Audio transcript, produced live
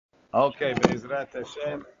Okay, Be'ezrat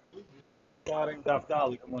Hashem, starting Daf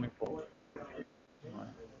Dal, good morning, Paul.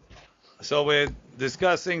 So we're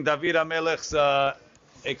discussing David HaMelech's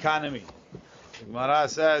economy. The Gemara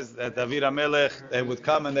says that David HaMelech, they would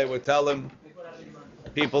come and they would tell him,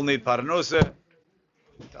 people need parnusa.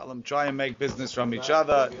 Tell them, try and make business from each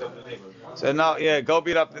other. So now, yeah, go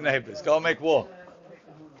beat up the neighbors. Go make war.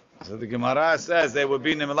 So the Gemara says they would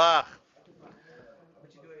be Nimlach.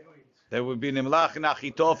 They would be Nimlach and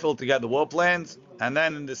Achitophel to get the war plans. And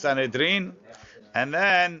then in the Sanhedrin. And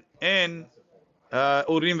then in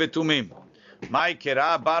Urim Vetumim. My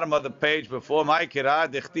kira, bottom of the page before my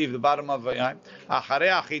kira, dichtiv, the bottom of Acharei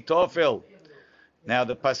Achitophel. Now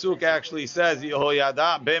the pasuk actually says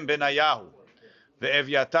Yehoyada ben Benayahu,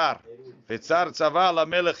 ve'Evyatar, ve'tzar tzava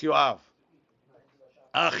lamelech Yoav.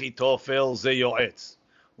 Achitophel ze yoetz.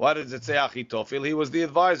 What does it say Achitophel? He was the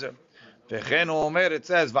advisor. Ve'chen omer, it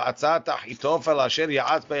says va'atzat Achitophel asher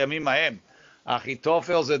ya'atz bayamim hahem.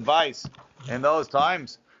 Achitophel's advice in those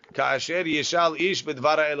times. Ka'asher yishal ish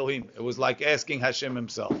b'dvara Elohim. It was like asking Hashem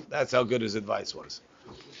himself. That's how good his advice was.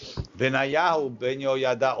 Benayahu ben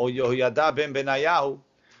Yoyada, or Yoyada ben Benayahu,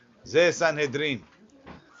 ze Sanhedrin.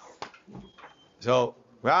 So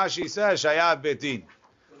Rashi says Shayav Betin.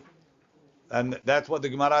 And that's what the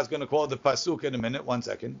Gemara is going to call the pasuk in a minute. 1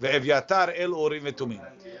 second. Ve'evyatar el Urim vetumim.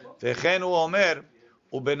 Ve'chen hu omer,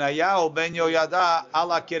 u'benayahu ben Yoyada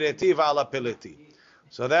ala kereti v'ala peleti.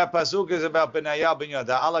 So that pasuk is about Benayahu ben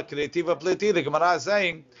Yoyada ala kereti v'peleti. The Gemara is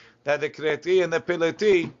saying that the kereti and the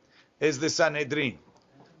peleti is the Sanhedrin.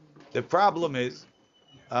 The problem is,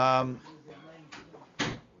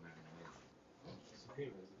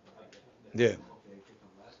 yeah.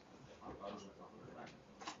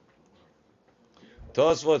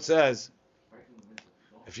 Tosfot says,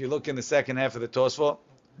 if you look in the second half of the Tosfot,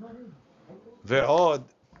 ve'od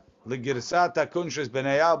legirsat hakunshus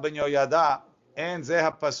Benayahu ben Yoyada en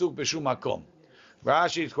zeh pasuk b'shum makom.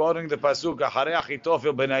 Rashi is quoting the pasuk Acharei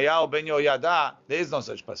Achitophel Benayahu ben Yoyada. There is no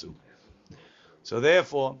such pasuk. So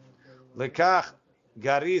therefore, lekach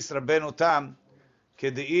garis Rabbeinu Tam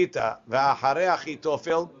kedeita ve'acharei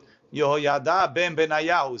Achitophel Yehoyada ben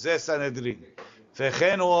Benayahu ze Sanhedrin.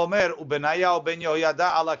 וכן הוא אומר, ובניהו בן יהוידע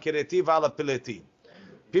על הכרתי ועל הפלתי.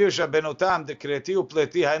 פירוש רבנו תם, דכרתי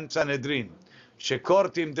ופלתי הם סנהדרין,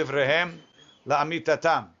 שכורתים דבריהם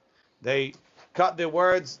לאמיתתם. They cut their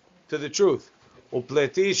words to the truth.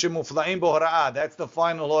 ופלתי שמופלאים בהוראה, that's the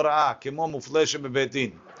final הוראה, כמו מופלא שבבית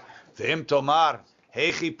דין. ואם תאמר,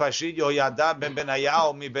 היכי פשיט יהוידע בן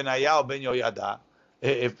בניהו מבניהו בן יהוידע.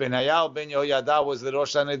 If Benayahu ben Yoyada was the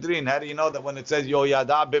Rosh Sanhedrin, how do you know that when it says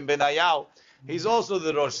Yoyada ben Benayahu, he's also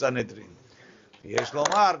the Rosh Sanhedrin? Yesh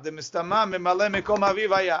lomar, the mistama memale mekom aviv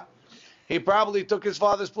haya. He probably took his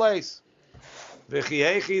father's place.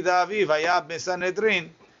 V'chihechi da'aviv haya b'Sanhedrin,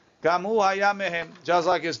 kam hu haya mehem. Just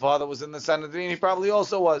like his father was in the Sanhedrin, he probably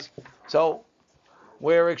also was. So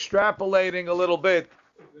we're extrapolating a little bit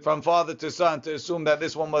from father to son to assume that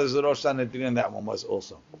this one was the Rosh Sanhedrin and that one was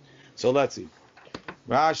also. So let's see.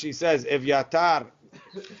 Rashi says, Evyatar.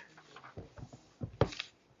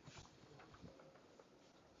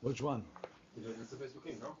 Which one? It's the best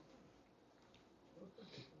looking, no?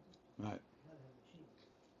 Right.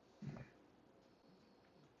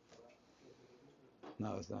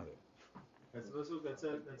 No, it's not it. That's the pasuk that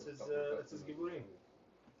says Giburim.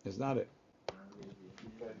 It's not it.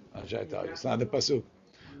 I should tell you. It's not the pasuk.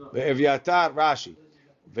 Evyatar, Rashi.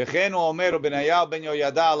 V'chen omer Benayahu ben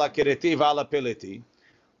Yoyada ala kereti v'ala peleti.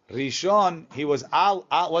 Rishon, he was al.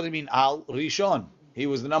 What do you mean al? Rishon. He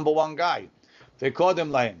was the number one guy. Vekodem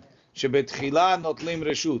lahem shebetchila notlim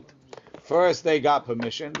reshut. First they got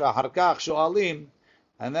permission. V'harkach shoalim,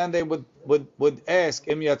 and then they would ask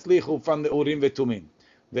im yatzlichu from the Urim Vetumim.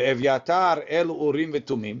 Ve'evyatar el Urim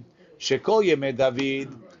Vetumim shekol yemei David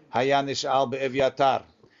haya nishal be'evyatar.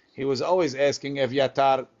 He was always asking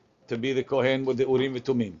Evyatar to be the Kohen with the Urim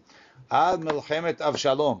Vetumim. Ad melchemet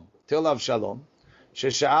Avshalom, till Avshalom.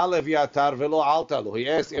 Shesha'al Evyatar velo altalu. He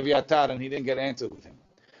asked Evyatar and he didn't get answered with him.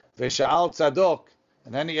 Vesha'al Tzadok,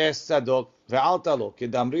 and then he asked Tzadok, ve'altalu,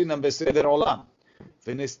 kedamrinam beseder olam.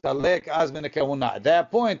 V'nistalek az min hakehuna. At that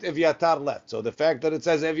point, Evyatar left. So the fact that it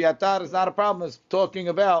says Evyatar is not a problem. It's talking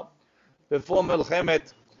about before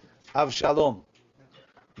Melchemet Avshalom.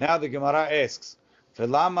 Now the Gemara asks,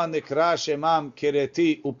 V'lama nikra shemam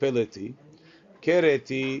kereti upeleti,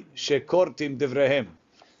 kereti shekortim devrehem.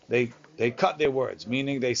 They cut their words,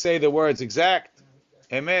 meaning they say the words exact,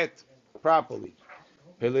 emet, properly.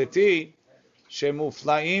 Peleti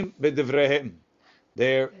shemuflaim bedevrehem.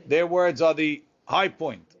 Their words are the high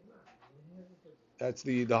point. That's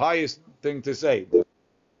the highest thing to say.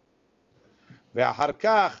 ואחר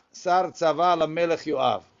כך שר צבא למלך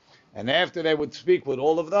יואב. And after they would speak with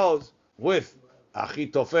all of those, with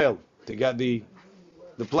Achitophel to get the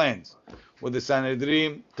plans, with the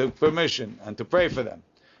Sanhedrin to permission and to pray for them,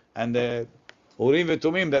 and the Urim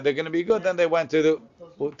v'Tumim that they're going to be good, then they went to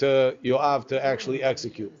Yoav to actually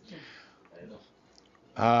execute.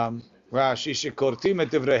 Rashi shekortim et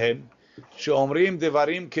divrehem sheomrim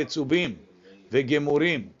devarim ketzubim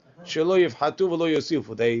vegemurim shelo yifhatu v'lo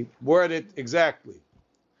yosifu. They word it exactly.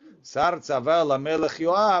 Sar tzava lamelech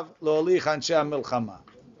Yoav lo'olich anshe milchama.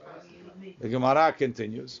 The Gemara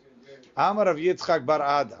continues. Amar Rav Yitzchak bar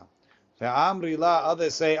Ada. Ve'amri la,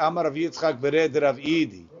 others say Amar Rav Yitzchak bered Rav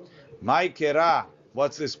Idi. Mai kera.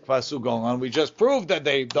 What's this pasuk going on? We just proved that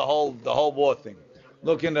the whole war thing.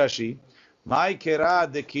 Look in Rashi. Mai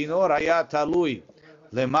kera de kinor haya talui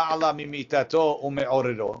lema'ala mimitato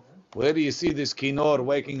ume'orero. Where do you see this kinor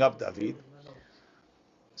waking up David?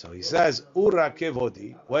 So he says, Ura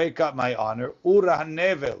kevodi, wake up my honor. Ura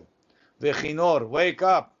hanevel, vechinor, wake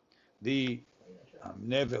up. The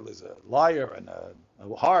nevel is a lyre and a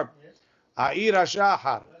harp. A'ir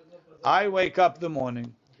hashachar, I wake up the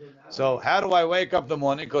morning. So how do I wake up the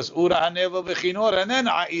morning? Because Ura hanevel vechinor, and then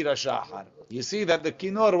A'ir hashachar. You see that the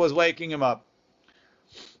kinor was waking him up.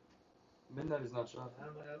 Midnight is not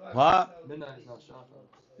shachar. What? Midnight is not shachar.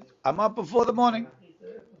 I'm up before the morning.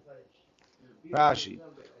 Rashi.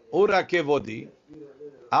 Ura kevodi,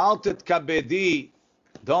 al tetkabedi,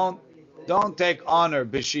 don't take honor,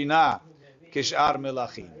 b'shina, kishar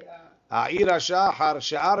melachim. Ha'ir hashachar,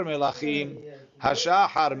 she'ar melachim,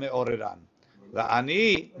 hashachar me'oreran.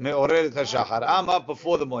 Va'ani me'orer et hashachar. I'm up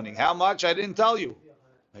before the morning. How much? I didn't tell you.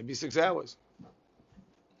 Maybe 6 hours.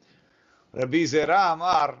 Rabbi Zera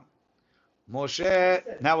Amar, Moshe,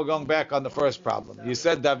 now we're going back on the first problem. You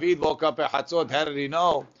said David woke up at Hatzot, how did he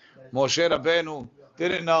know? Moshe Rabbeinu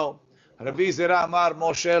didn't know. Rabbi Zera Amar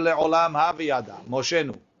Moshe le'olam haviyada. Moshe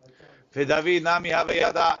knew. For David nami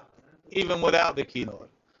haviyada, even without the kinor.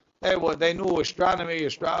 They knew astronomy,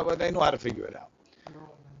 but they knew how to figure it out.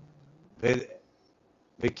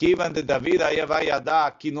 V'kivan de David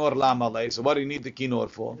haviyada kinor lamalei. So what do you need the kinor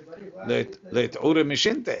for? Let ure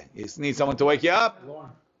mishinte. You need someone to wake you up.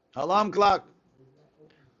 Alarm clock.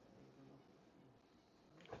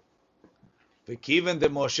 V'kiven de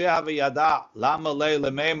Moshe haviyada lama lei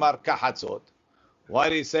lemeimar kahatzot. Why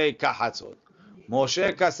did he say kahatzot?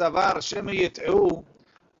 Moshe kasavar shema yit'u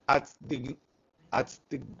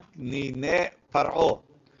atznine par'o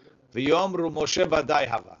v'yomru Moshe badai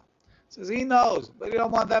hava. Says he knows, but he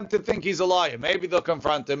don't want them to think he's a liar. Maybe they'll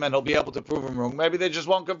confront him and he'll be able to prove him wrong. Maybe they just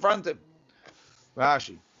won't confront him.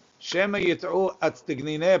 Rashi. Shema yit'u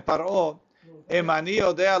atznine par'o emani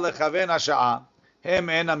yodea lechaven hasha'ah. Hem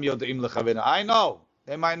enam yodim lechavena. I know.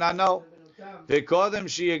 They might not know. V'kodem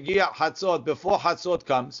sheyagia Hatzot. Before Hatzot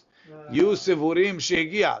comes, yu sivurim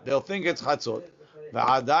sheyagia. They'll think it's Hatzot.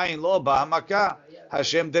 V'adayin lo ba'hamaka.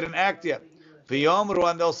 Hashem didn't act yet.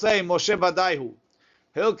 V'yomru, and they'll say, Moshe badaihu.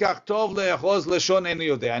 Hilkach tov le'echoz leshon eni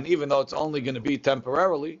yodea. And even though it's only going to be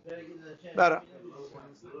temporarily, better.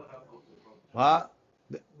 What?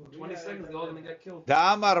 20 seconds, they're all going to get killed.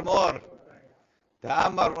 Ta'amar mor.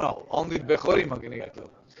 No, only Bechorim are going to get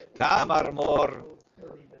killed. Ta'amar mor,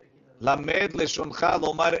 lamed leshoncha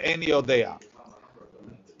lomar eni yodea.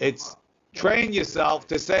 It's train yourself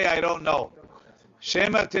to say I don't know.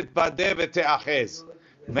 Shema titbadeh v'te'achez.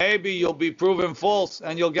 Maybe you'll be proven false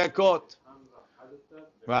and you'll get caught.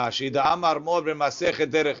 Rashi, da'amar mor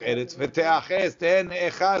b'masechet derech eretz v'te'achez te'en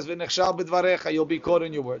echaz v'nechshal b'dvarecha. You'll be caught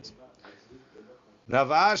in your words. Rav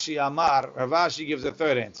Ashi gives a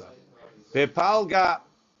third answer. Bepalga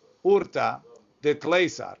urta de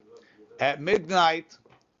Tleisar. At midnight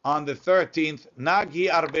on the 13th, Nagi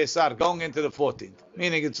Arbesar, going into the 14th.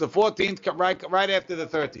 Meaning it's the 14th, right after the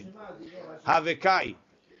 13th. Havekai.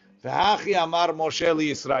 V'hachi amar Moshe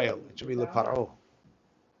li Yisrael. It should be leParo.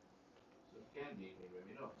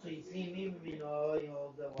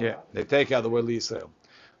 Yeah, they take out the word li Yisrael.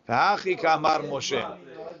 V'hachi kamar Moshe.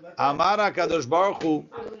 Amar HaKadosh Baruch Hu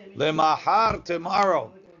lemachar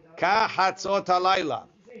tomorrow. Kahatzot halayla,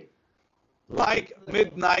 like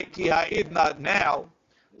midnight ki ha'idna now,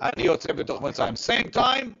 ani yotzeh b'toch Mitzrayim. Same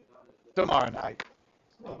time tomorrow night.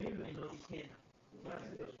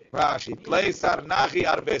 Rashi, Tleisar nachi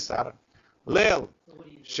arbesar, leil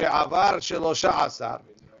she'avar shelosha asar,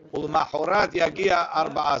 ulmachorat yagia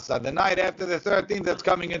arba asar. The night after the 13th, that's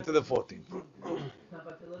coming into the 14th.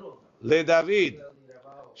 Le David,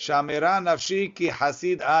 shamira nafshi ki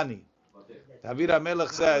hasid ani. David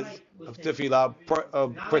HaMelech says of Tefillah,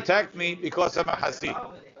 protect me because I'm a Hasid.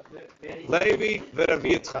 Levi v'Rav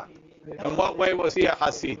Yitzchak. In what way was he a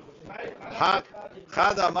Hasid?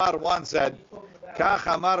 Chad Amar once said, Kach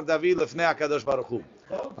Amar David lefnei HaKadosh Baruch Hu,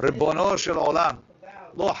 Ribono shel Olam,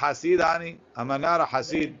 Lo Hasid Ani, Amanar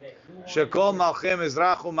Hasid, Shekol Malchei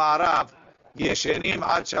Mizrach u'Ma'arav, Yeshenim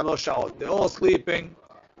Ad 3 Sha'ot. They're all sleeping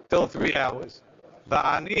till 3 hours.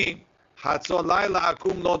 Va'ani, Hatzot Laila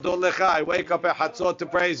Akum Lo Dolecha, I wake up at Hatzot to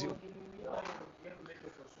praise you.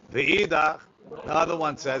 V'idach, the other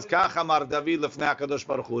one says, Kach Amar David lefnei HaKadosh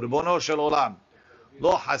Baruch Hu, Ribono shel Olam,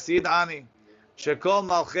 Lo Hasid Ani, Shekol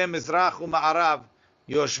Malchei Mizrach u'Ma'arav,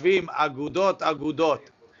 Yoshvim Agudot Agudot.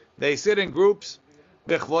 They sit in groups,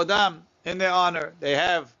 Bechvodam, in their honor. They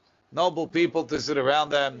have noble people to sit around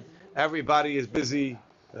them. Everybody is busy.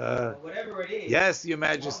 Whatever it is. Yes, Your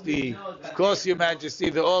Majesty. Of course, Your Majesty.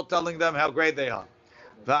 They're all telling them how great they are.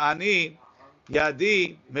 Va'ani,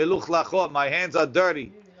 Yadi, Meluch Lachot. My hands are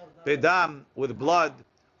dirty. Bedam, with blood.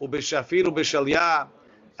 Ubeshafir ubeshalya,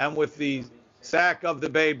 and with the sack of the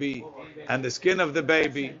baby and the skin of the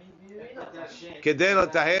baby. Kedela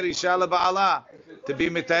taher isha leba'ala, to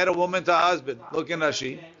be mitaher a woman to her husband. Look in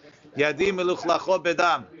Rashi. Yadi meluch lachot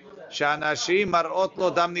bedam. Sha'anashim mar'ot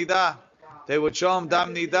lo dam nida. They would show him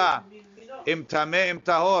dam nida. Im tameh im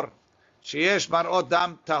tahor. Sheyesh mar'ot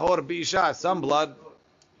dam tahor bi'isha. Some blood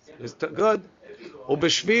is good.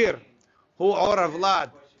 Ubeshvir hu or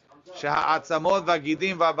avlad. Sheha'atzamot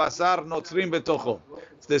v'gidim v'abasar notzrim betocho.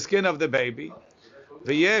 It's the skin of the baby.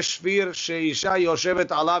 V'yesh shvir sheisha yoshevet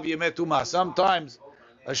alav yemei tumah. Sometimes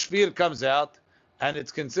a shvir comes out and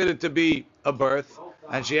it's considered to be a birth,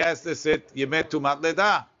 and she has to sit yemei tumat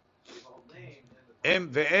leda. Em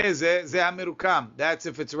ve'eze ze hamirukam. That's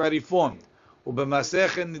if it's already formed.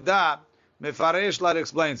 U'b'masech nida mefaresh lar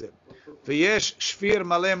explains it. V'yesh shvir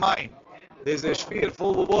maleh mayim. There's a shvir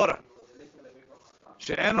full of water.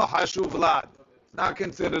 She'eno hashuv vlad. It's not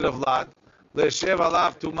considered a vlad. Leshev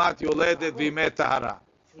alav tumat yoledet v'imei tahara.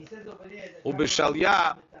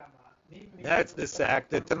 Ubeshalya, that's the sack.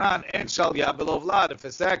 The Tanan and shalya below vlad. If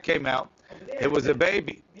a sack came out, it was a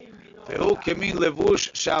baby. Ve'hu kemin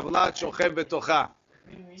levush shavlat shochev betocha.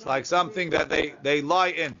 It's like something that they lie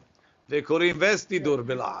in. Ve'kurim vestidur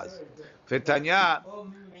bilaz. Ve'tanya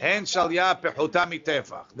and shalya pechuta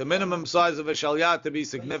mitefach. The minimum size of a shalya to be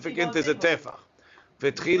significant is a tefach.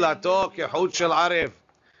 Ve'tchilato kehut shel arev.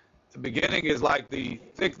 The beginning is like the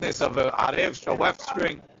thickness of a arev, a weft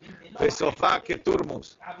string. Ve'sofa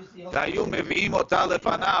keturmus. Tayu mevi'im ota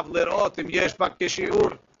lefanav lerot im yesh ba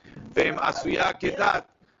keshiur. Ve'im asuya kedat.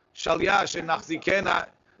 Shalya shenachzikena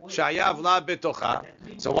shayav la betocha.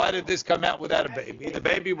 So why did this come out without a baby? The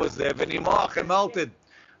baby was there. V'nimoach and melted.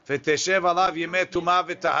 Ve'teshev alav yemei tumah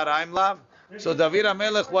v'taharaim lav. So David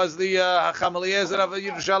HaMelech was the Hacham Eliezer of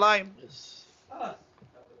Yerushalayim.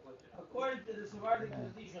 According to the Sephardic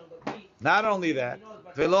tradition, not only that,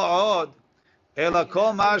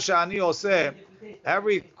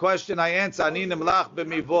 every question I answer,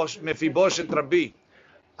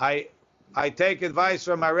 I take advice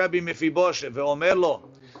from my Rebbe Mefiboshet. Ve'omer lo,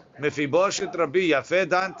 Mefiboshet Rabbi, Yafeh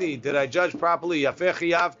danti, did I judge properly? Yafeh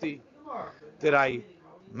chiyavti, did I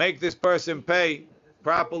make this person pay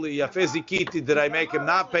properly? Yafeh zikiti, did I make him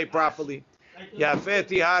not pay properly? Yafeh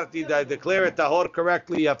tiharti, did I declare it tahor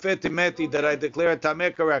correctly? Yafeh timeti, did I declare it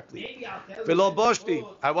tameh correctly? V'lo boshti,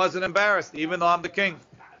 I wasn't embarrassed, even though I'm the king.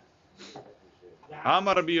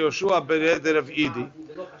 Amar Rabbi Yoshua Bereder of Idi,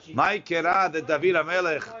 my kera that David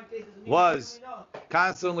HaMelech was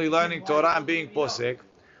constantly learning Torah and being posek.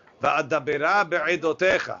 Va'adabera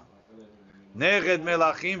be'edotecha, neged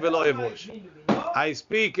melachim v'lo evosh. I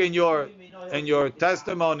speak in your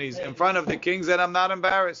testimonies in front of the kings, and I'm not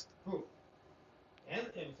embarrassed.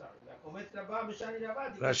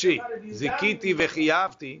 Rashi, zikiti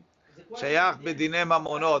v'chiyavti, shayach b'dinei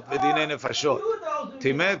mamonot v'dinei nefashot.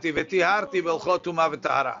 Timeti v'tiharti v'elchot tumah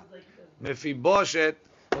v'tahara. Mefiboshet,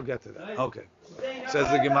 we'll get to that. Okay. Says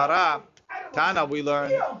the Gemara, Tana, we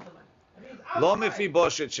learn, lo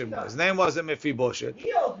Mefiboshet shemo. His name wasn't Mefiboshet.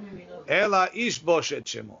 Ela Ishboshet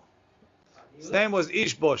shemo. His name was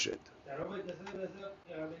Ishboshet.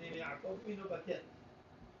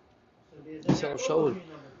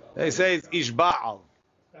 They say it's Ishba'al.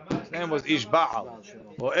 His name was Ishba'al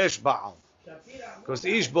or Eshba'al, because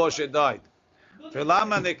Ishboshet died.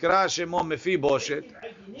 ולמה נקרא שמו מפיבושת?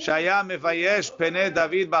 שהיה מבייש פני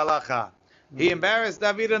דוד בהלכה. He embarrassed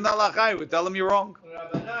David in the halacha. He would tell him you're wrong.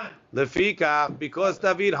 לפיכך, because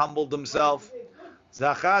David humbled himself,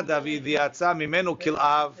 זכה דוד ויצא ממנו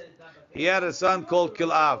כלאב. He had a son called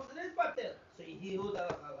Kil'av.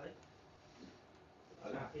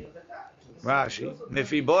 Rashi,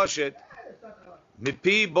 Mefiboshet,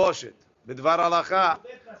 מפי בושת. בדבר הלכה,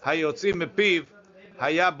 היוצאים מפיו,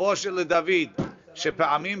 היה בושת לדוד.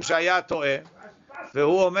 שפעמים שהיה טועה,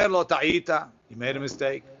 והוא אומר לו, טעית, he made a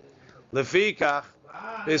mistake. לפיכך,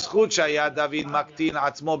 בזכות שהיה דוד מקטין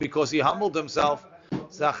עצמו, because he humbled himself,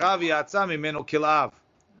 זכה ויצא ממנו כלאו.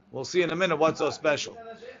 We'll see in a minute what's so special.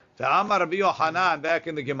 ואמר רבי יוחנן, back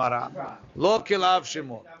in the Gemara, לא כלאו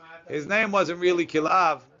שמו. His name wasn't really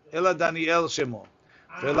כלאו, אלא דניאל שמו.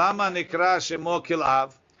 ולמה נקרא שמו כלאו?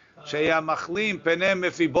 שהיה מחלים פני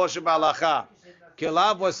מפיבושת בהלכה.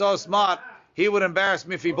 כלאו was so smart, he would embarrass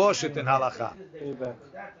מפיבושת in הלכה.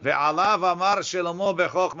 ועליו אמר שלמה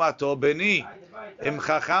בחוכמתו, בני, אם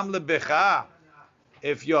חכם לבך,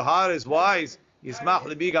 if your heart is wise, ישמח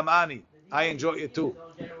לבי גם אני. I enjoy it too.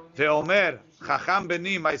 ואומר, חכם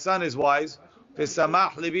בני, my son is wise,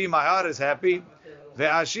 ושמח לבי, my heart is happy,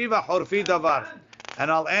 ואשיבה חורפי דבר.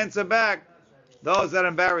 And I'll answer back those that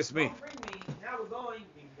embarrass me.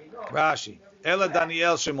 Rashi, אלא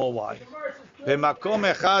דניאל שמו why? במקום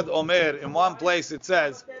אחד אומר, in one place it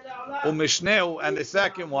says, ומשנהו, and the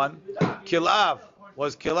second one, כלאו,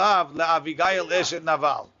 was כלאו לאביגיל אשת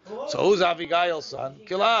נבל. So who's Abigail's son?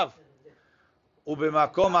 כלאו.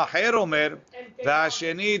 ובמקום אחר אומר,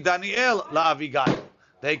 והשני דניאל לאביגיל.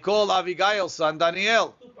 They call Abigail's son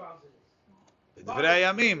Daniel. בדברי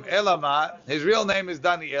הימים, אלא מה? His real name is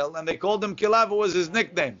Daniel, and they called him כלאו, who was his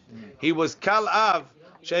nickname. He was כלאו,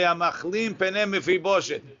 שהיה מחלים פני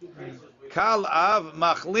מפיבושת. כלאו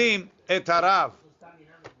מחלים את הרב.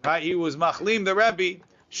 Right? He was מחלים the Rebbe,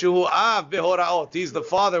 שהוא אב בהוראות. He's the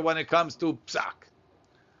father when it comes to psak.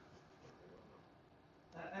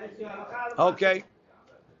 Okay.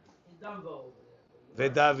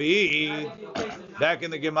 ודוד, back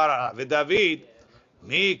in the Gemara, ודוד,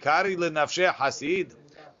 מי קרא לנפשי חסיד?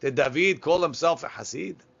 Did David call himself a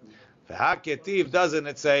Hasid? והכתיב, doesn't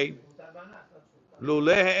it say,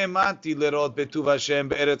 לולא האמנתי לראות בטוב השם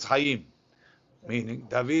בארץ חיים? Meaning,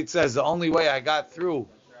 David says, the only way I got through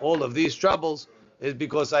all of these troubles is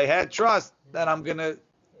because I had trust that I'm going to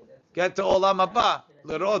get to Olam Haba,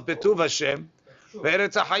 לראות בטוב השם,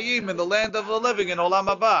 בארץ החיים, in the land of the living, in Olam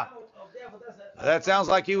Haba. That sounds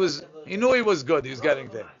like he knew he was good, he was getting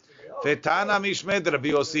there. ותנא משמד רבי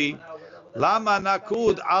יוסי, למה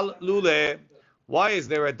נקוד על לולא? Why is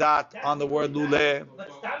there a dot on the word luleh?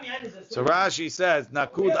 So Rashi says,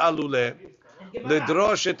 nakud al luleh,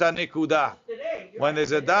 lidrosh et hanikudah. When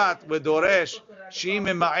there's a dot with doresh, she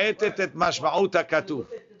mema'etet et mashma'ut hakatuv.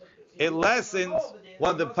 It lessens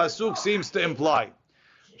what the pasuk seems to imply.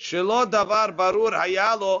 Shelo davar barur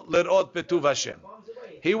hayalo lirot betuv Hashem.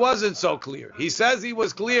 He wasn't so clear. He says he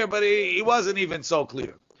was clear, but he wasn't even so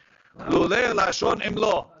clear. Luleh lashon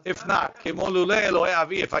imlo. If not, kimo luleh Elohei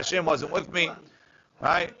avi, if Hashem wasn't with me.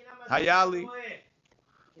 Right? Hayali.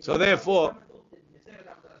 So therefore,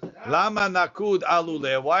 Lama nakud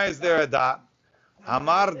alule. Why is there a dot?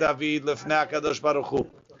 Amar David lefnei HaKadosh Baruch Hu.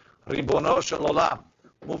 Ribono shel olam.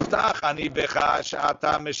 Muftach ani becha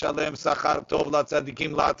she'ata meshalem sachar tov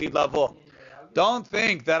latzadikim la'atid lavo. Don't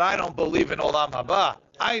think that I don't believe in Olam Haba.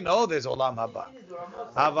 I know there's Olam Haba.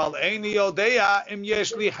 Aval eini yodea im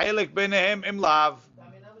yesh li chelek b'nehem im lav.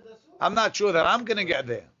 I'm not sure that I'm going to get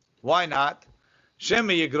there. Why not?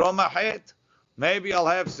 Shemi yigrom achet. Maybe I'll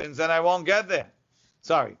have sins and I won't get there.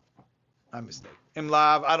 Sorry, my mistake.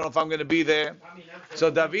 Imlav, I don't know if I'm going to be there. So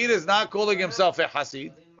David is not calling himself a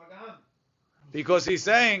Hasid because he's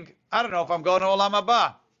saying, I don't know if I'm going to Olam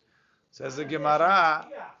Haba. Says the Gemara,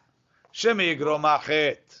 Shemi yigrom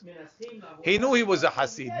achet. He knew he was a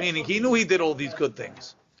Hasid, meaning he knew he did all these good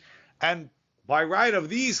things. And by right of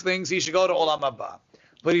these things, he should go to Olam Haba.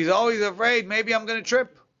 But he's always afraid, maybe I'm going to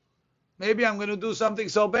trip. Maybe I'm going to do something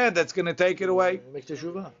so bad that's going to take it away.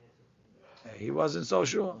 He wasn't so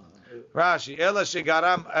sure. Rashi, Ela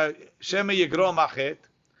shegaram shema yigrom achet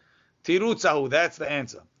tirutzahu. That's the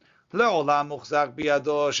answer. Le'olam muchzak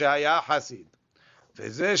biyado shehaya hasid.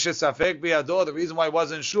 V'zeh shesafek biyado. The reason why I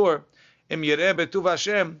wasn't sure. Im yireh betuv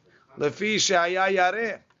Hashem lefi shehaya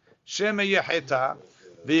yareh shema yecheta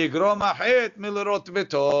v'yigrom achet milirot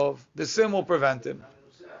betov. The sin will prevent him.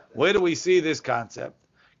 Where do we see this concept?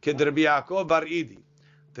 Kid Rabbi Yaakov Bar Idi.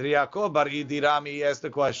 Rabbi Yaakov Bar Idi Rami asked the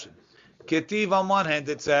question. Ketiv on one hand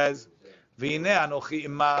it says, V'ine anochi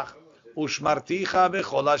imach ushmarticha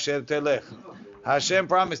bechol asher telech. Hashem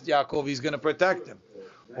promised Yaakov he's going to protect him.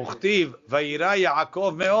 Uchtiv vayira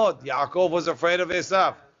Yaakov meod. Yaakov was afraid of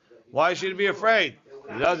Esav. Why should he be afraid?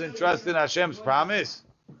 He doesn't trust in Hashem's promise.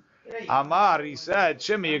 Amar, he said,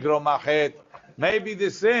 Shemi yigrom achet. Maybe the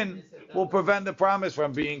sin will prevent the promise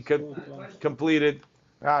from being completed.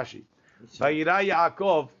 Rashi. Vayira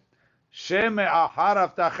Yaakov, Sheme ahar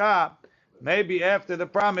avtacha, maybe after the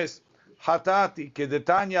promise, Hatati,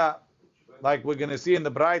 Kedetanya, like we're going to see in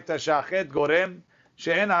the Braita Shachet Gorem,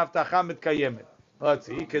 she'en haftacha mitkayemet. Let's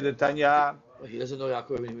see, Kedetanya. He doesn't know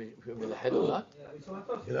Yaakov from the head or not?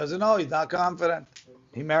 He doesn't know, he's not confident.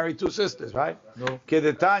 He married two sisters, right? No.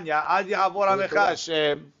 Kedetanya, ad ya'avor amecha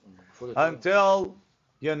Hashem, until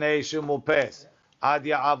your nation will pass. Ad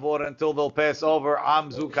ya'avor, until they'll pass over.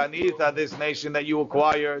 Am Zukanita, this nation that you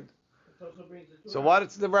acquired. So what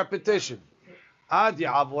is the repetition? Ad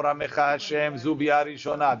ya'avor amecha Hashem, Zubia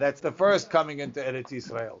Rishona. That's the first coming into Eretz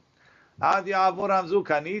Yisrael. Ad ya'avor am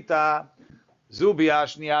Zukanita, Zubia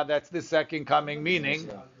Shnia, that's the second coming, meaning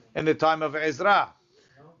in the time of Ezra.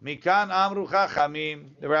 Mikan amru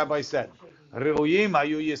chachamim, the rabbi said, Re'uyim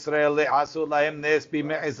hayu Yisrael le'asu lahem nes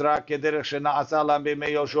b'mei Ezra kederech shena'asa lam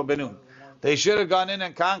b'mei Yoshua ben Nun. They should have gone in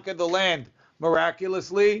and conquered the land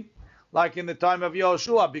miraculously, like in the time of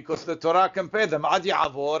Yoshua, because the Torah compared them. Ad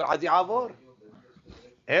ya'avor, ad ya'avor.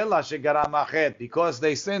 Ela shegaram achet, because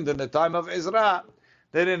they sinned in the time of Ezra,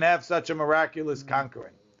 they didn't have such a miraculous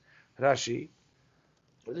conquering. Rashi.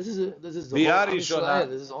 But this is the whole Am Yisrael.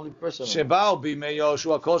 This is the only person. Sheba'u b'mei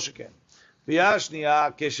Yoshua kol sheken. V'ya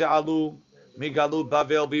shniya keshe'alu migalut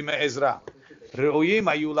Bavel b'mei Ezra. Re'uyim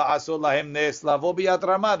hayu la'asot lahem nes lavo b'yad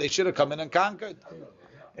Ramah. They should have come in and conquered.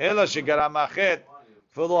 Ela shegaram achet.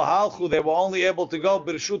 V'lo halchu, they were only able to go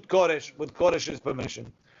b'reshut Koresh, with Koresh's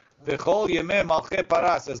permission. V'chol yemei malchei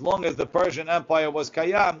paras, as long as the Persian Empire was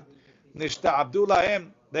kayam, nishta'abdu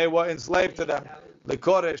lahem, they were enslaved to them.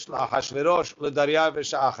 LeKoresh, LaHashverosh, LeDarya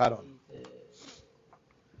v'Sha'acharon.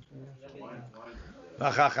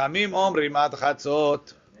 Chachamim omrim ad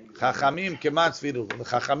chatzot. Chachamim kemat tzviru. The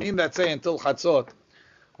Chachamim that say until chatzot.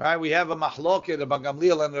 Right? We have a mahloket, the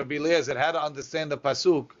Gamliel and Rabbi Eliezer had to understand the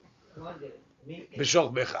pasuk.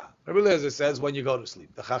 B'shoch becha. Rabbi Eliezer says when you go to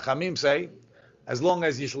sleep. The Chachamim say as long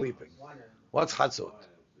as you're sleeping. What's chatzot?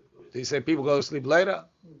 Do you say people go to sleep later,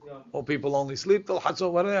 or people only sleep till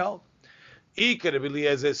chatzot? What the hell? Who,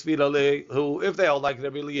 if they hold like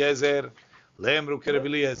Rabbi Eliezer, look at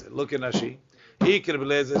Rashi. They're going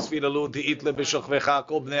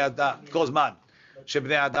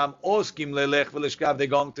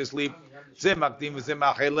to sleep.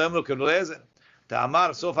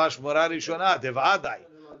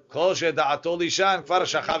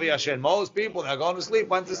 Most people are going to sleep,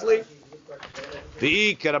 went to sleep.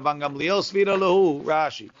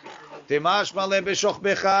 Rashi. As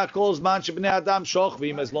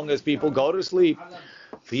long as people go to sleep.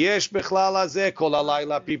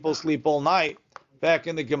 People sleep all night. Back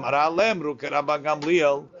in the Gemara, let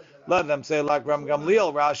them say like Ram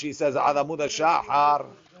Gamliel. Rashi says, Shahar.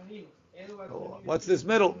 What's this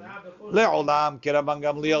middle? Le'olam Keraban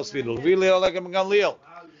Gamliel Svidul. Really like Ram Gamliel.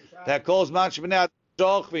 That calls man shebnei adam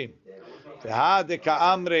shochvim. V'had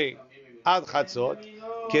ka'amri ad chatzot.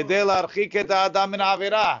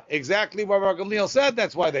 Exactly what Rabbi Gamliel said,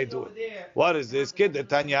 that's why they do it. What is this?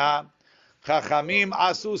 Kedetanya. Chachamim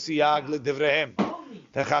asu siyag l'divrehem.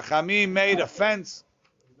 The Chachamim made a fence.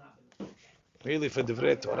 Really for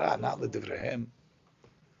divrei Torah, not l'divrehem.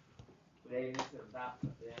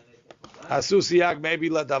 Asu siyag maybe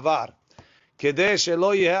l'davar. Kedei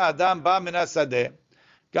shelo yeh adam ba min hasadeh.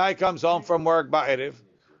 Guy comes home from work ba'erev.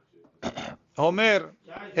 Homer,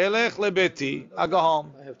 elech lebeti, I go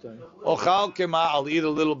home. Ochal kema, I'll eat a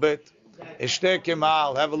little bit. Eshteh kema,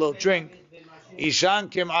 I'll have a little drink. Ishan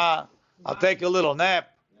kema, I'll take a little nap.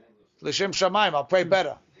 L'shem shamayim, I'll pray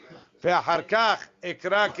better. Ve'achar kach,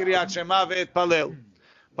 ekra kiryat shema ve'etpalel.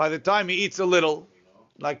 By the time he eats a little,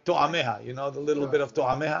 like to'ameha, you know, the little bit of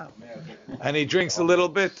to'ameha, and he drinks a little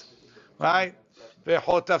bit, right?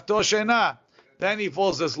 Ve'chotavto shena, then he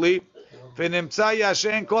falls asleep. Ve'nimtza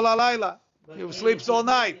yashen kol halayla. He sleeps all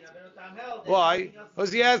night. Why?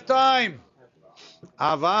 Because he has time.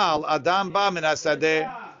 Aval adam ba min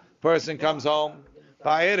hasadeh. Person comes home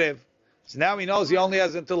ba'erev. So now he knows he only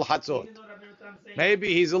has until chatzot.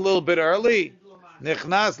 Maybe he's a little bit early.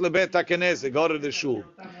 Nichnas lebet haKnesset. Go to the shul.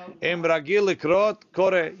 Im ragil likrot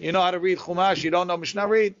kore. You know how to read Chumash. You don't know Mishnah.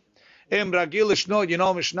 Read. Im ragil lishnot. You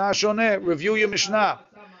know Mishnah shoneh. Review your Mishnah.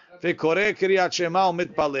 Ve'koreh kiryat shema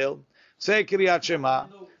u'mitpalel. Say kiryat shema.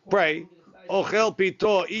 Pray. Ochel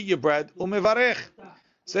pito, eat your bread, umevarech.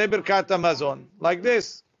 Say birkat hamazon. Like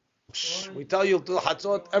this. We tell you till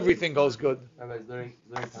chatzot, everything goes good. No,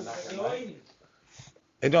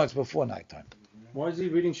 it's before nighttime. Why is he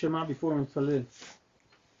reading Shema before Mitzvah?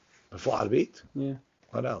 Before Arbit? Yeah.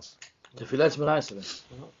 What else? Tefillat Shemona Esrei.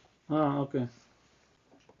 Okay.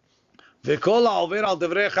 V'kol ha'over al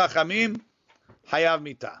devrei chachamim, hayav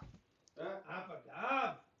mita.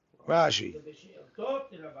 Rashi.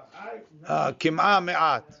 Kim'a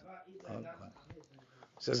me'at.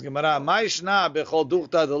 Says Gemara, Ma'ishna bechol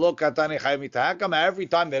duchta delo katani chayav mita. How come every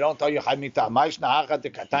time they don't tell you chayav mita? Ma'ishna hacha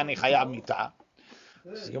de katani chayav mita.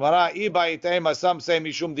 Says Gemara, Iba itema, some say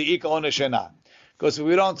mishum di'ika oneshena. Because if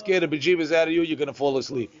we don't scare the bejeebas out of you, you're going to fall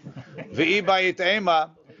asleep. Ve'iba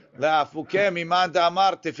itema, le'afuke miman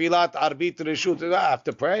da'amar tefilat arbit reshut. I have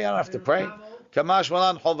to pray? I don't have to pray. Kamash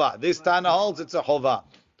malan chova. This Tana holds it's a chova.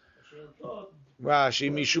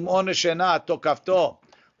 Rashi, mishum oneshena tokafto.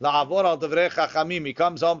 La'avor al devrei chachamim. He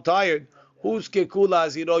comes home tired. Who's kekula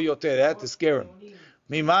aziro yoter? They had to scare him.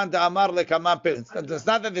 Miman da'amar lekaman pe. It's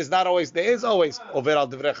not that there's not always, there is always over al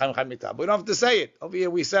devrei chachamim. But we don't have to say it. Over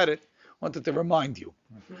here we said it. Wanted to remind you.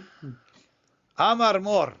 Amar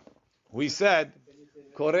Mor. We said,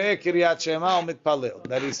 Koreh Kiryat Shema u'mitpalel.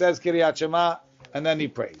 That he says Kiryat Shema and then he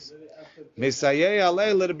prays. Misayeh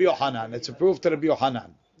alei l'Rabbi Yochanan. It's a proof to Rabbi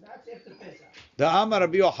Yochanan. The Amar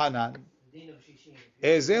Rabbi Yochanan.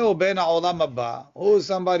 Ezeu ben ha'olam haba. Who is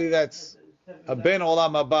somebody that's a ben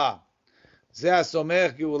olam haba? Zeh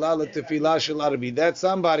ha'somech geula l'tefillah shel Arbi. That's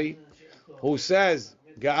somebody who says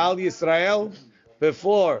Ga'al Yisrael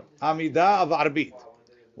before Amidah of Arbit.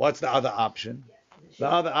 What's the other option? The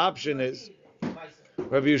other option is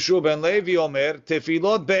Rabbi Yeshua ben Levi Omer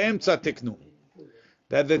Tefilot be'emtza tiknu.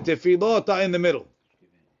 That the tefilot are in the middle.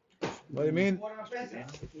 What do you mean?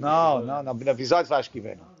 No. Besides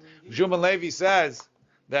Vashkivenu. Yeshua ben Levi says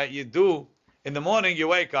that you do, in the morning you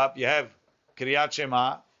wake up, you have Kiryat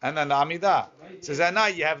Shema and then the Amidah. It says at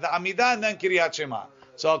night you have the Amidah and then Kiryat Shema.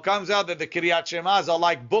 So it comes out that the Kiryat Shemas are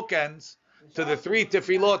like bookends to the three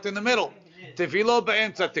tefillot in the middle. Tefillot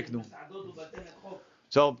be'emtza tiknu.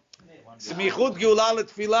 So, smichut geula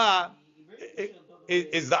letfilah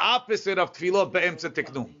is the opposite of tefillot be'emtza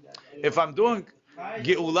tiknu. If I'm doing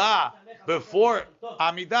geula before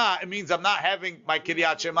Amidah, it means I'm not having my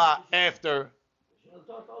Kiryat Shema after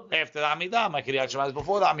the Amidah. My Kiryat Shema is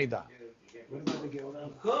before the Amidah.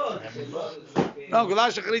 No,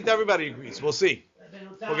 geula shacharit, everybody agrees. We'll see.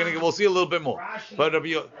 We'll see a little bit more. But Rabbi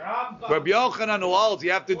Yochanan who holds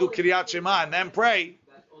you have to do Kiryat Shema and then pray.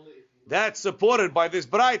 That's supported by this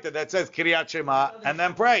Braita that says Kiryat Shema and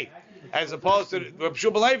then pray, as opposed to Rabbi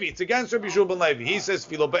Shua ben Levi. It's against Rabbi Shua ben Levi. He says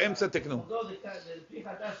Filo be'emtza tiknu.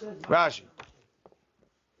 Rashi.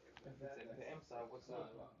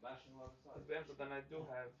 Then I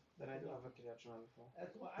do have a Kiryat Shema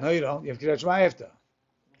before. No, you don't. You have Kiryat Shema after.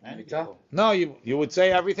 No, you would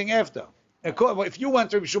say everything after. If you went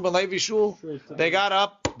to Rabbi Shua ben Levi shul, they got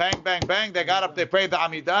up, bang, bang, bang. They got up, they prayed the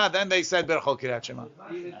Amidah, then they said Berachot Kiryat Shema.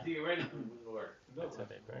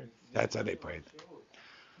 That's how they prayed.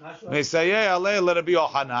 Mesayeh alei l'Rabbi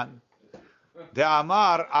Yochanan. The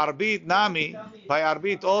Amar Arbit Nami, by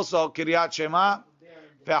Arbit also Kiryat Shema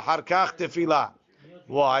ve'achar kach tefillah.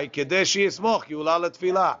 Why? Kedei sheyismoch geula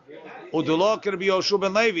letefillah. Udulo Rabbi Yoshua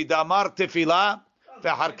ben Levi. The Amar tefillah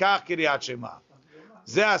ve'achar kach Kiryat Shema.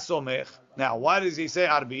 Zeh ha'somech. Now, why does he say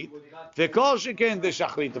Arbit? Because she can the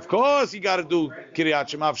Shachrit. Of course, you got to do Kiryat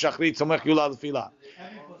Shema of Shachrit. Somech Geula L'Filah.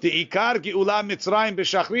 The Ikar Geula Mitzrayim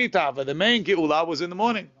b'Shachrit. But the main Geula was in the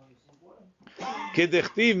morning.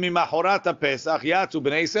 Kedechtiv mimachorat haPesach yatzu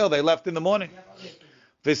b'nei Yisrael. They left in the morning.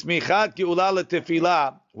 V'smichat Geula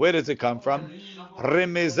L'Tefillah. Where does it come from?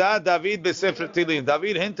 Remezah David b'Sefer Tehillim.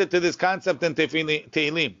 David hinted to this concept in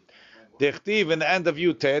Tehillim. Dechtiv in the end of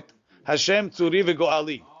Yutet. Hashem tzuri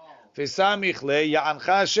v'go'ali. V'samich le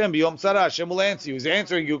ya'ancha Hashem b'yom tzara. Hashem will answer you. He's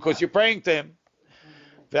answering you because you're praying to Him.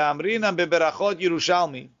 Ve'amrinam beberachot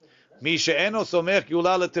Yerushalmi. Mi she'eno somech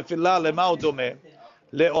geula letefillah lema hu domeh.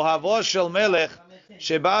 Le'ohavo shel melech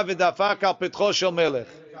sheba v'dafak al petcho shel melech.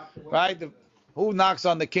 Right? Who knocks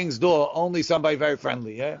on the king's door? Only somebody very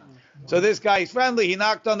friendly. Yeah. So this guy is friendly. He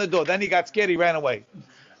knocked on the door. Then he got scared. He ran away.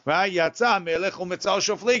 Right? Yatza melech u'metzal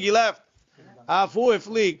shoflig. He left. Afu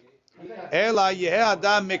iflig. אלא יהא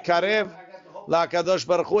אדם מקרב לקדוש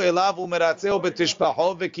ברוך הוא אליו ומרצהו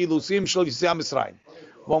בתשבחו וכילוסים של יציאת מצרים.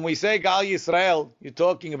 When we say Gal Yisrael, you're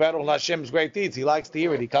talking about all Hashem's great deeds. He likes to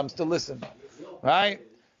hear it. He comes to listen. Right?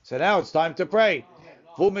 So now it's time to pray.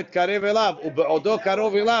 והוא מתקרב אליו ובעודו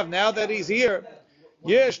קרוב אליו. Now that he's here,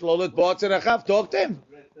 יש לו לתבוץ רחב. Talk to him.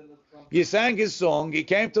 You sang his song. He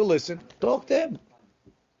came to listen. Talk to him.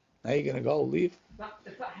 Now you're going to go leave.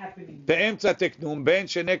 באמצע תקנו, בין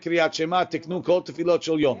שני קריאת שמע, תקנו כל תפילות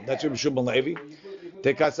של יום. That's Rabbi Shua ben Levi.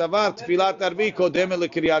 תכסבר, תפילת ערבי קודמת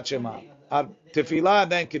לקריאת שמע. תפילה,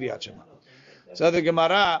 then קריאת שמע. So the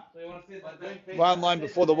Gemara, one line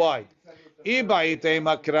before the wide. Iba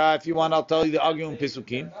itema kra, if you want, I'll tell you the arguing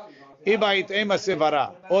Pesukim. Iba itema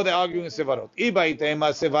sevara, or the arguing sevarot. Iba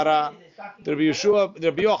itema sevara,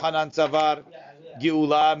 Rabbi Yochanan Tzavar,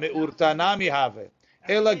 Geula me'urtana mihave.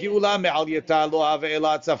 Ela geula me'al yata lo have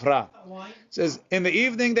ela tzafra. Says in the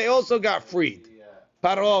evening they also got freed.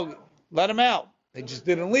 Paro let them out. They just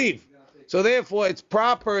didn't leave. So therefore it's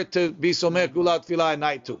proper to be somech geula tefillah at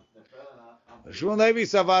night too. Shmuel Levi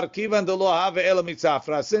savar kivan de lo have ela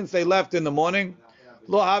mitzafra. Since they left in the morning,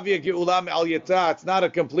 lo have geula me'al yata. It's not a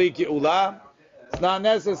complete geula. It's not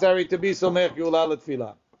necessary to be somech geula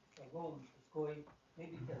l'tefillah.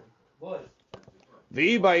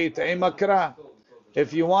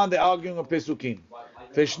 If you want the arguing of Pesukim,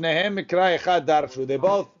 they're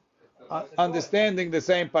both understanding the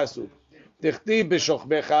same pasuk. Rabbi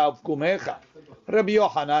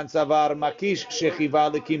Yochanan savar makish shechiva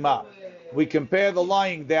lekima. We compare the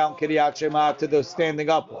lying down Kiryat Shema to the standing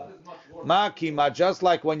up one. Makima, just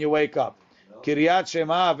like when you wake up. Kiryat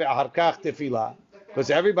Shema ve'harkach tefillah, because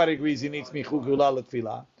everybody agrees he needs michu gula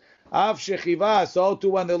letefillah. Av shechiva, so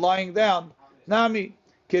too when they're lying down. Nami,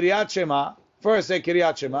 Kiryat Shema, first say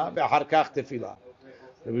Kiryat Shema, ve'harkach tefillah.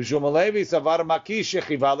 Rabbi Shmuel Levi savar makish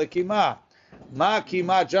shechiva lekima.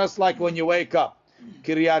 Makima, just like when you wake up.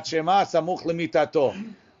 Kiryat Shema samuch lemitato.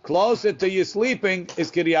 Closer to you sleeping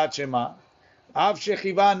is Kiryat Shema. Av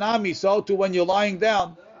shechiva nami, so too when you're lying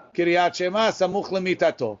down. Kiryat Shema samuch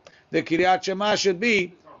lemitato. The Kiryat Shema should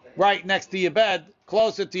be right next to your bed,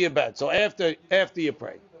 closer to your bed. So after you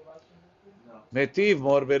pray. Metiv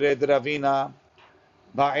mor bered Ravina.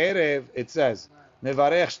 Ba'erev, it says,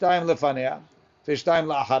 Mevarech shtayim lefanea, v'shtayim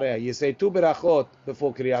la'acharea. You say 2 berachot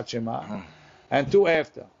before Kiryat Shema, and 2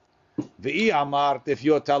 after. V'i amart, if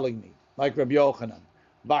you're telling me, like Rabbi Yochanan,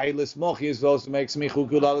 Ba'i l'smoch, you're supposed to make smichu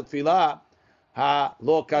gula l'tfilah, ha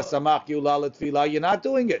lo kasamach gula l'tfilah, you're not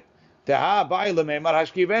doing it. Teha ba'i l'meimar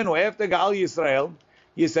hashkivenu, after Gal Yisrael,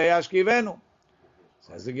 you say hashkivenu.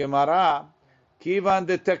 Says the Gemara, Kivan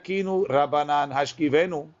de takinu Rabbanan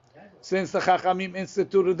hashkivenu, since the Chachamim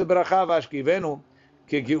instituted the bracha vashkivenu,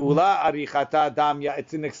 ki geula arichata damya,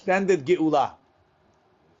 it's an extended geula.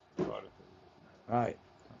 Right.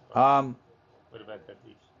 What about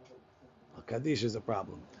Kaddish? Kaddish is a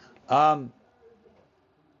problem. The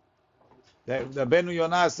Benu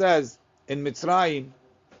Yonah says in Mitzrayim,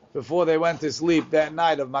 before they went to sleep that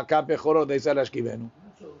night of Makab Bechorot, they said hashkivenu.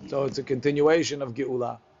 So it's a continuation of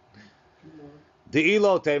geula.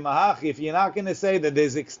 If you're not going to say that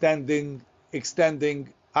there's extending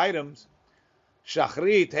items,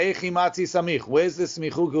 Shachrit, Heichi Matzi Samich. Where's the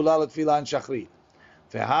Smichu Gula L'Tfilah and Shachrit?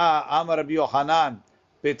 Veha Amar Rabbi Yochanan,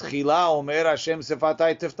 Betchila Omer Hashem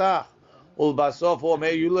Sefatai Tiftach, Ulbasof Omer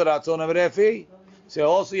Yul Ratzon Amrefi. So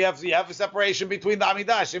also you have a separation between the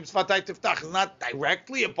Amidah. Hashem Sefatai Tiftach is not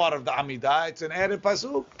directly a part of the Amidah. It's an added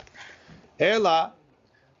pasuk. Ela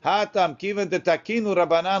Hatam kiven de takinu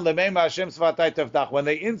Rabbanan lemeima Hashem Svatai Tiftach. When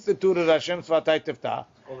they instituted Hashem Svatai Tiftach,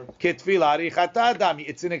 ketfila arichata dami.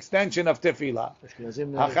 It's an extension of tefillah.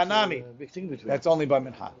 Hachanami. That's only by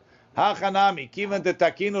mincha. Hachanami kiven de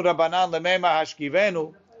takinu Rabbanan lemeima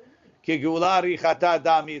hashkivenu ki geula arichata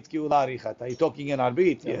dami. It's geula arichata. You're talking in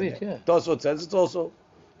Arbit. Yeah. Tosfot says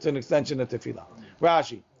it's an extension of tefillah.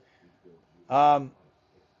 Rashi.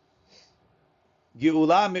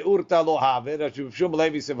 Geula meurta lo have. Shmuel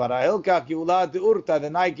Levi sevara. Hilkach geula deurta. The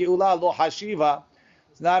night geula lo hashiva.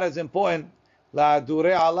 It's not as important. La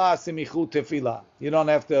dure Allah semichu tefillah. You don't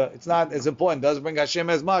have to. It's not as important. It doesn't bring Hashem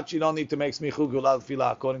as much. You don't need to make semichu geula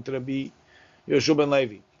tefillah according to Rabbi Yehoshua ben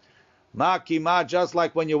Levi. Ma kima, just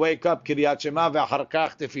like when you wake up, Kiryat Shema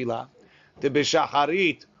ve'harkach tefillah. The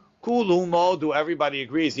b'shacharit kulu modu. Everybody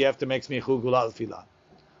agrees you have to make semichu geula tefillah.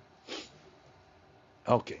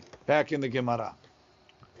 Okay, back in the Gemara.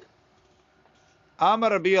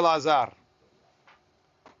 Amar Rabbi Elazar,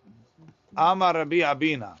 Amar Rabbi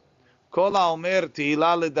Abina, Kol HaOmer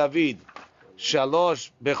Tehillah LeDavid,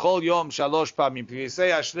 Shalosh, Bechol Yom Shalosh Pamim. If you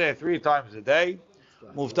say Ashrei 3 times a day,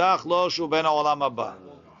 Muftach Lo Shu Ben HaOlam Haba.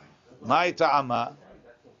 Mai Ta'ama,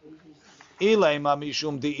 Ilayma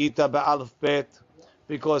Mishum Di'ita Be'alef Bet,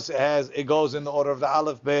 because it goes in the order of the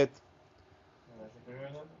Aleph Bet.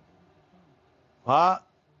 Huh?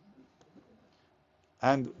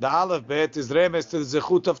 And the Aleph Bet is remes to the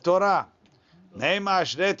Zechut of Torah. Neima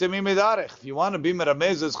Ashrei Temim Medarech. If you want to be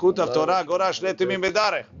meramez the Zechut of Torah, go to Ashrei Temim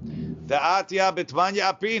Medarech. The Atya Betvanya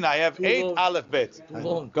Apin. I have 8 Aleph Bet.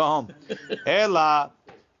 Go home. Ela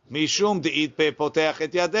Mishum De'it Pe Potech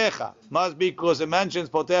Et Yadecha. Must be because it mentions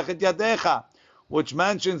Potech Et Yadecha, which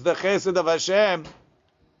mentions the Chesed of Hashem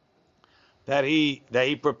that he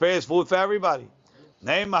prepares food for everybody.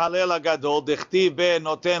 Neima Halel Agadol Dechtiv Be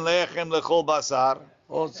Noten Lechem Lechol Basar.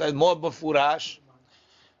 Or it says more befurash.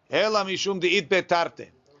 Ela mishum de'it betarte.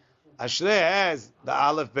 Ashrei has the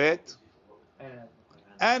Aleph Bet,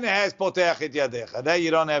 and it has poteach et yadecha. That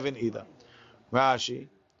you don't have in either. Rashi.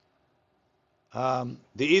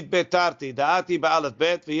 De'it betarti, da'ati ba'alet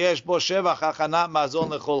bet, v'yesh bo sheva chachanat mazon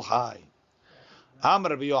lechol chai.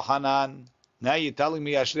 Amr v'yohanan, now you're telling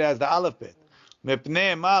me Ashrei as the aleph bet.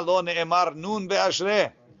 Mepnei ma lo ne'emar nun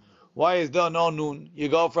be'ashrei. Why is there no nun? You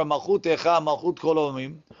go from malchut echa, malchut kol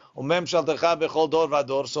omim, umem shaltecha bechol dor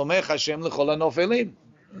vador, somech Hashem lechol hanofelim.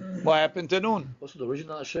 What happened to nun? Also, the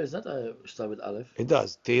original Ashrei is not start with Aleph. It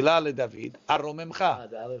does. Tehila leDavid, aromemcha.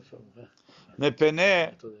 The Aleph from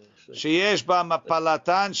Mepnei sheyesh ba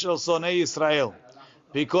mapalatan shel sonei Yisrael.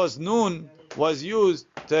 Because nun was used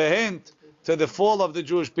to hint to the fall of the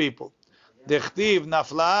Jewish people. Dechtiv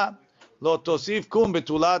nafla lo tosif kum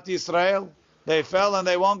betulat Yisrael. They fell and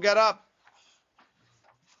they won't get up.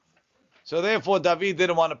 So therefore, David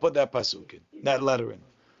didn't want to put that pasuk in, that letter in.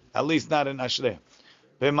 At least not in Ashrei.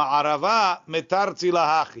 B'ma'arava metarzi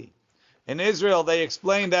lahachi. In Israel, they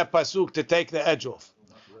explained that pasuk to take the edge off.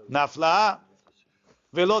 Nafla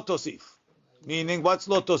velo tosif. Meaning, what's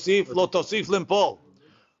lo tosif? Lo tosif limpol.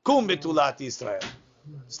 Kum betulat Yisrael.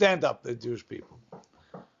 Stand up, the Jewish people.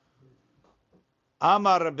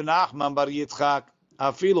 Amar Ibn Achman bar Yitzchak,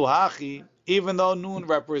 afilu hachi, even though nun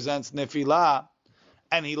represents nefilah,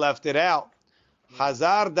 and he left it out.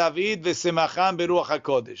 Hazar David v'simachan beruach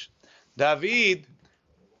hakodesh. David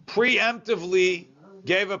preemptively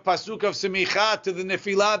gave a pasuk of simicha to the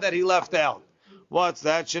nefilah that he left out. What's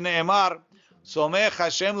that? Shneimar somech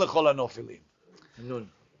Hashem lechol hanofilim. Nun.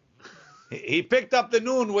 He picked up the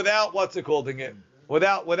nun without what's it called again?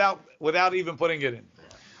 Without even putting it in.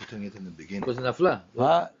 Putting it in the beginning. Because nafla.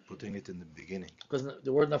 Huh? Putting it in the beginning. Because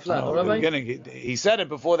the word nafla. No, in the beginning, he said it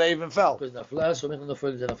before they even fell. Because nafla, so make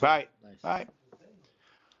nafla is nafla. Right. Nice.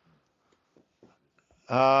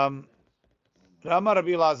 Right. Amar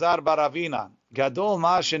Rabbi Lazar bar Avina, Gadol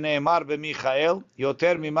ma shene'emar b'Michael,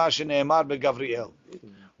 yoter mima shene'emar b'Gavriel.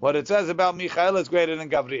 What it says about Michael is greater than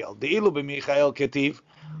Gavriel. De'ilu b'Michael ketiv,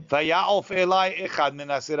 vaya'of elai echad min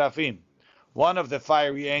asirafim. One of the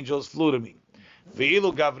fiery angels flew to me.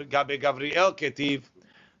 Ve'ilu b'Gavriel ketiv,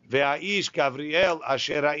 ve'a'ish Gavriel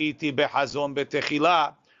asher ra'iti behazon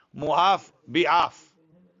betechila, mu'af bi'af.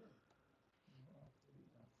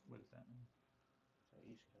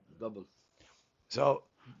 Double. So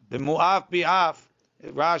the mu'af bi'af,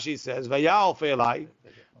 Rashi says, vaya'of elai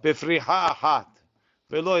b'friha achat.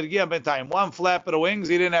 Ve'lo irgia b'tayim. One flap of the wings,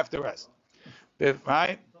 he didn't have to rest.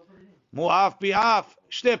 Right? Mu'af bi'af,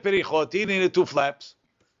 shte perichot, he needed two flaps.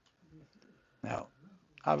 Now,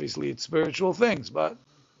 obviously it's spiritual things, but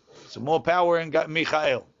some more power in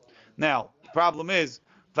Michael. Now, the problem is,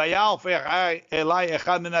 vaya'of elai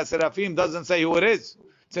echad min ha-serafim doesn't say who it is.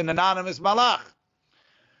 It's an anonymous malach.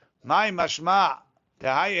 My mashma,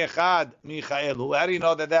 tehai echad Michael. How do you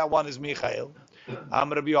know that one is Michael?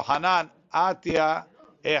 Amr Rabbi Yohanan, atia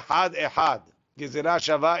echad echad. Gezerah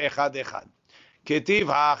shava echad echad. Ketiv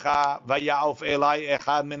hacha vaya'of elai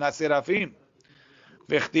echad min ha-serafim.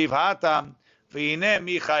 V'chtiv hatam v'hine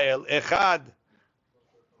Michael echad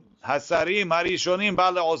hasarim harishonim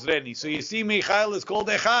ba le'ozreni. So you see Michael is called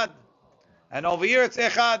echad. And over here it's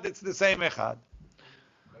echad, it's the same echad.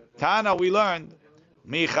 Tana, we learned,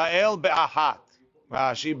 Michael be'ahat.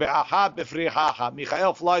 Rashi be'ahat befrihaha.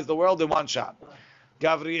 Michael flies the world in one shot.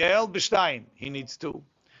 Gavriel b'shtayim. He needs two.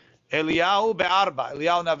 Eliyahu be'arba.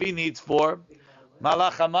 Eliyahu Navi needs four.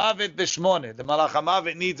 Malach HaMavet b'shmone. The Malach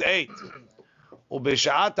HaMavet needs 8.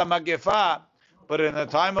 U'b'sha'at ha'magefa. But in the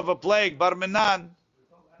time of a plague, Bar Minan,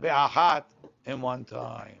 be'ahat in one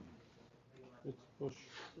time.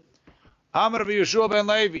 Amr b'Yeshua ben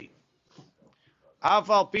Levi.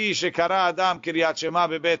 Afal pi shekara adam Kiryat Shema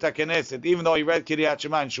bebet haKnesset, even though he read Kiryat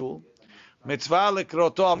Shema in shul, mitzvah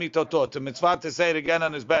lekroto al mitoto, to mitzvah to say it again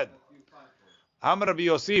on his bed. Amr Rabbi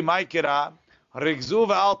Yossi, my kira, rigzu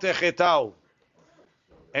ve'al techetau,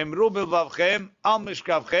 emru b'lvavchem, al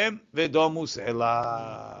mishkavchem, ve'domu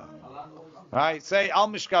se'ela. Right, say al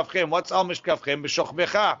mishkavchem. What's al mishkavchem?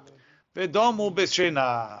 B'shochbecha, ve'domu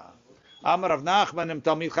b'shena. Amr Rav Nachman, im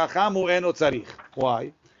talmid chacham hu eno tzarich.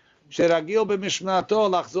 Why? שרגיל במשנתו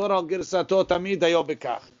לחזור על גרסתו תמיד היו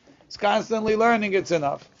בכך. It's constantly learning, it's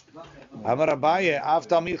enough. אמר אביי, אף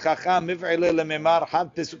תלמיד חכם מבעילה לממר חד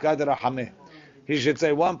פסוקה דרחמה. He should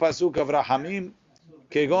say one pasuk of רחמים,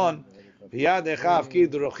 כגון, ביד אחיו כי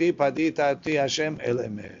דרוכי פדית אותי השם אל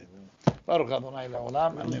אמת. ברוך ה'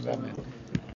 לעולם, אמן ואמן.